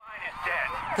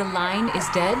The line is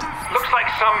dead? Looks like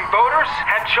some voters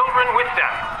had children with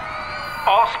them.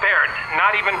 All spared,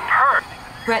 not even hurt.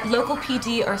 Brett, local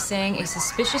PD are saying a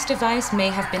suspicious device may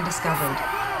have been discovered.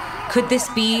 Could this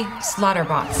be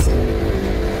Slaughterbots?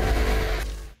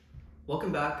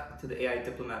 Welcome back to the AI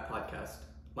Diplomat Podcast.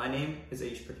 My name is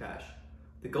Aish Prakash.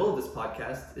 The goal of this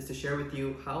podcast is to share with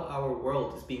you how our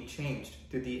world is being changed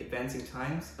through the advancing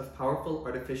times of powerful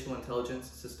artificial intelligence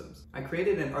systems. I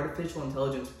created an artificial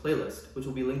intelligence playlist, which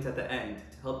will be linked at the end,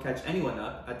 to help catch anyone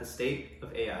up at the state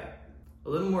of AI. A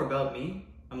little more about me.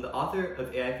 I'm the author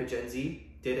of AI for Gen Z,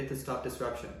 Data to Stop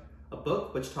Disruption, a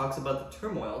book which talks about the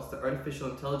turmoils that artificial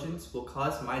intelligence will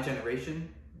cause my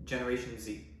generation, Generation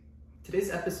Z. Today's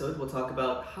episode will talk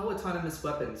about how autonomous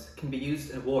weapons can be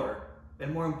used in war,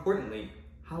 and more importantly,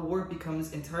 how war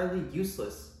becomes entirely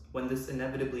useless when this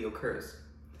inevitably occurs.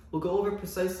 We'll go over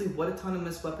precisely what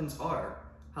autonomous weapons are,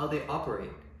 how they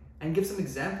operate, and give some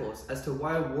examples as to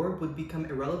why war would become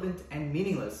irrelevant and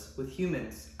meaningless with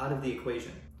humans out of the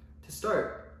equation. To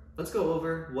start, let's go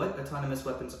over what autonomous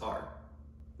weapons are.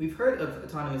 We've heard of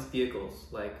autonomous vehicles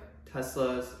like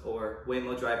Teslas or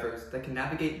Waymo drivers that can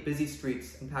navigate busy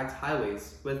streets and packed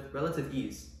highways with relative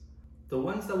ease. The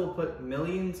ones that will put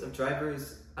millions of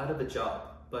drivers out of a job,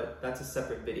 but that's a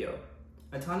separate video.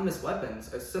 Autonomous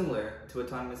weapons are similar to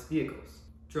autonomous vehicles.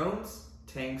 Drones,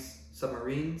 tanks,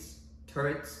 submarines,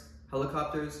 turrets,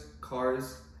 helicopters,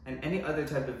 cars, and any other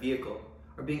type of vehicle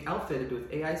are being outfitted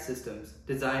with AI systems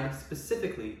designed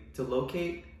specifically to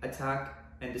locate, attack,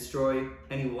 and destroy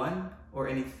anyone or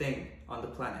anything on the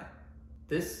planet.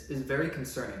 This is very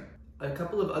concerning. A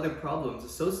couple of other problems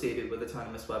associated with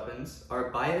autonomous weapons are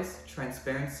bias,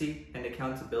 transparency, and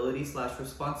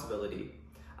accountability/responsibility.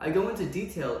 I go into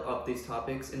detail of these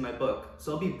topics in my book,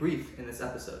 so I'll be brief in this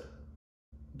episode.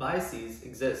 Biases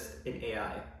exist in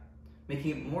AI,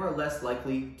 making it more or less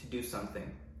likely to do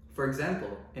something. For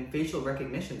example, in facial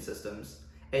recognition systems,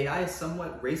 AI is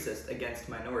somewhat racist against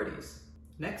minorities.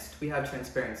 Next, we have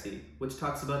transparency, which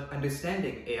talks about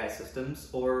understanding AI systems,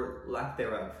 or lack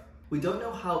thereof. We don't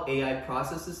know how AI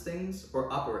processes things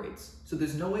or operates, so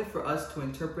there's no way for us to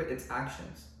interpret its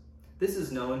actions. This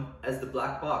is known as the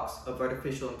black box of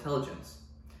artificial intelligence.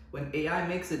 When AI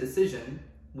makes a decision,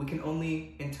 we can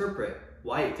only interpret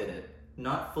why it did it,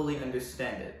 not fully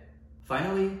understand it.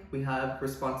 Finally, we have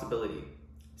responsibility.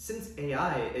 Since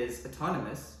AI is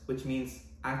autonomous, which means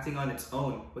acting on its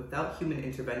own without human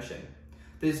intervention,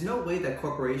 there's no way that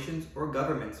corporations or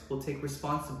governments will take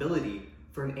responsibility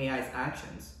for an AI's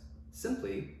actions.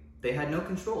 Simply, they had no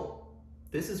control.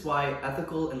 This is why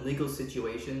ethical and legal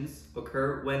situations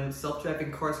occur when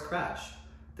self-driving cars crash.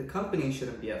 The company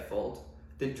shouldn't be at fault,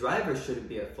 the driver shouldn't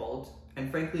be at fault, and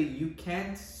frankly, you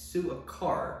can't sue a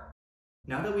car.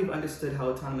 Now that we've understood how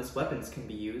autonomous weapons can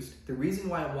be used, the reason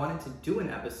why I wanted to do an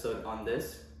episode on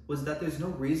this was that there's no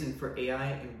reason for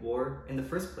AI in war in the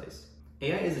first place.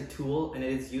 AI is a tool and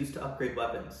it is used to upgrade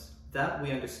weapons. That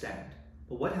we understand.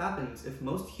 But what happens if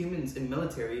most humans in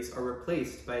militaries are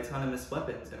replaced by autonomous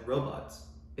weapons and robots?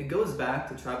 It goes back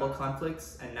to tribal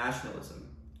conflicts and nationalism.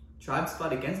 Tribes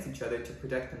fought against each other to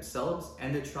protect themselves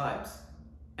and their tribes,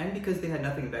 and because they had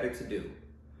nothing better to do.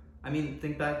 I mean,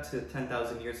 think back to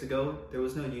 10,000 years ago, there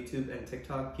was no YouTube and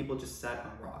TikTok, people just sat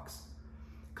on rocks.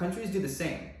 Countries do the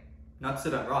same, not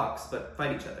sit on rocks, but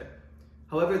fight each other.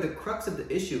 However, the crux of the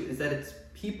issue is that it's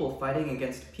people fighting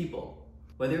against people.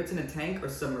 Whether it's in a tank or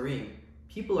submarine,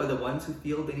 people are the ones who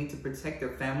feel they need to protect their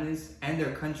families and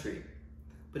their country.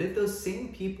 But if those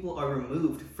same people are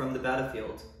removed from the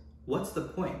battlefield, what's the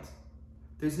point?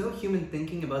 There's no human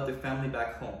thinking about their family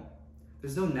back home.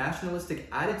 There's no nationalistic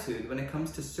attitude when it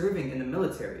comes to serving in the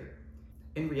military.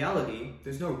 In reality,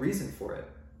 there's no reason for it.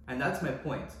 And that's my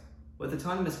point. With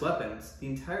autonomous weapons, the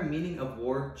entire meaning of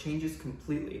war changes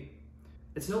completely.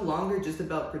 It's no longer just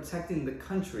about protecting the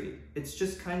country, it's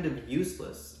just kind of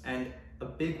useless and a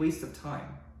big waste of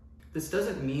time. This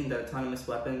doesn't mean that autonomous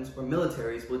weapons or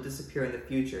militaries will disappear in the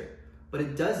future, but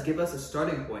it does give us a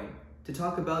starting point to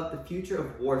talk about the future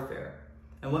of warfare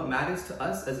and what matters to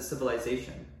us as a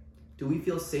civilization. Do we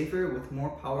feel safer with more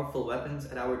powerful weapons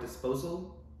at our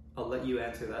disposal? I'll let you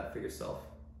answer that for yourself.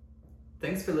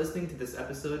 Thanks for listening to this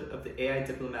episode of the AI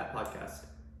Diplomat Podcast.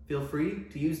 Feel free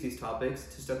to use these topics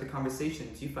to start the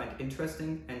conversations you find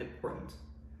interesting and important.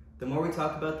 The more we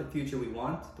talk about the future we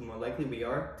want, the more likely we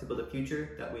are to build a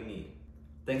future that we need.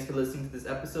 Thanks for listening to this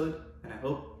episode, and I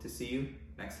hope to see you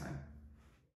next time.